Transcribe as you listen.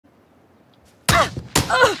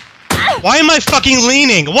Why am I fucking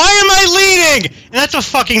leaning? Why am I leaning? And that's a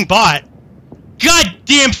fucking bot.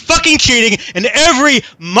 Goddamn fucking cheating in every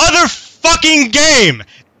motherfucking game.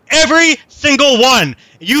 Every single one.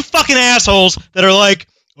 You fucking assholes that are like,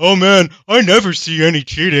 oh man, I never see any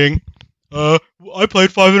cheating. I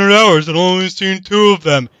played 500 hours and only seen 2 of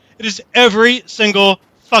them. It is every single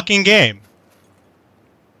fucking game.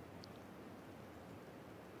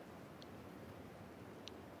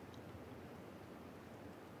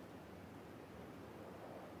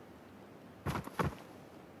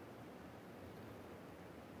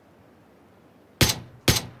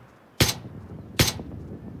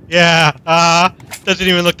 Yeah, doesn't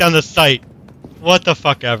even look down the sight. What the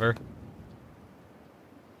fuck ever.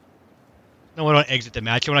 No, I don't exit the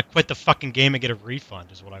match. I want to quit the fucking game and get a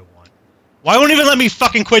refund is what I want. Why won't even let me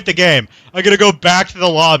fucking quit the game? I gotta go back to the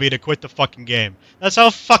lobby to quit the fucking game. That's how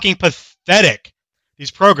fucking pathetic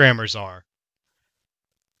these programmers are.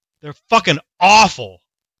 They're fucking awful.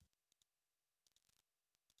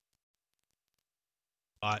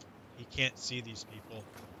 But he can't see these people,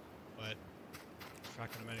 but I'm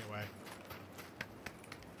tracking them anyway.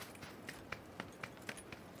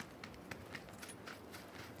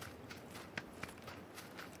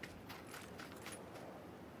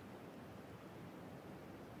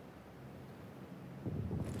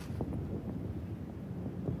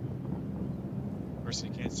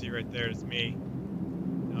 Person you can't see right there is me.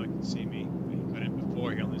 Now he can see me. But he couldn't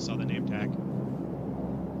before. He only saw the name tag.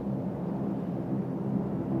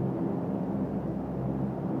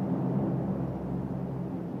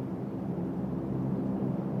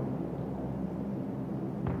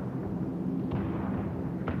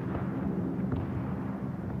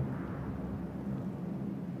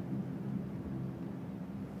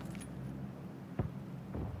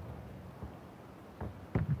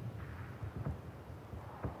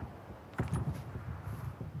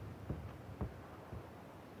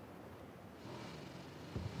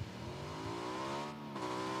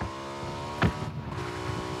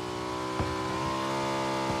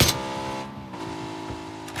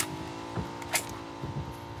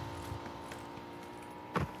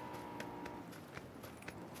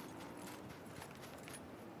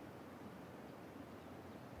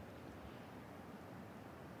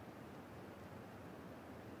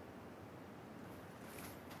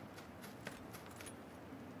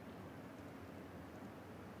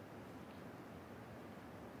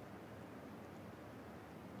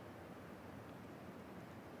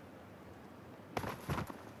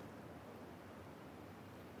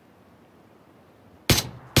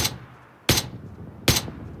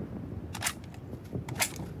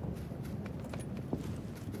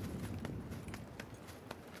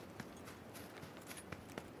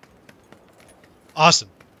 Awesome.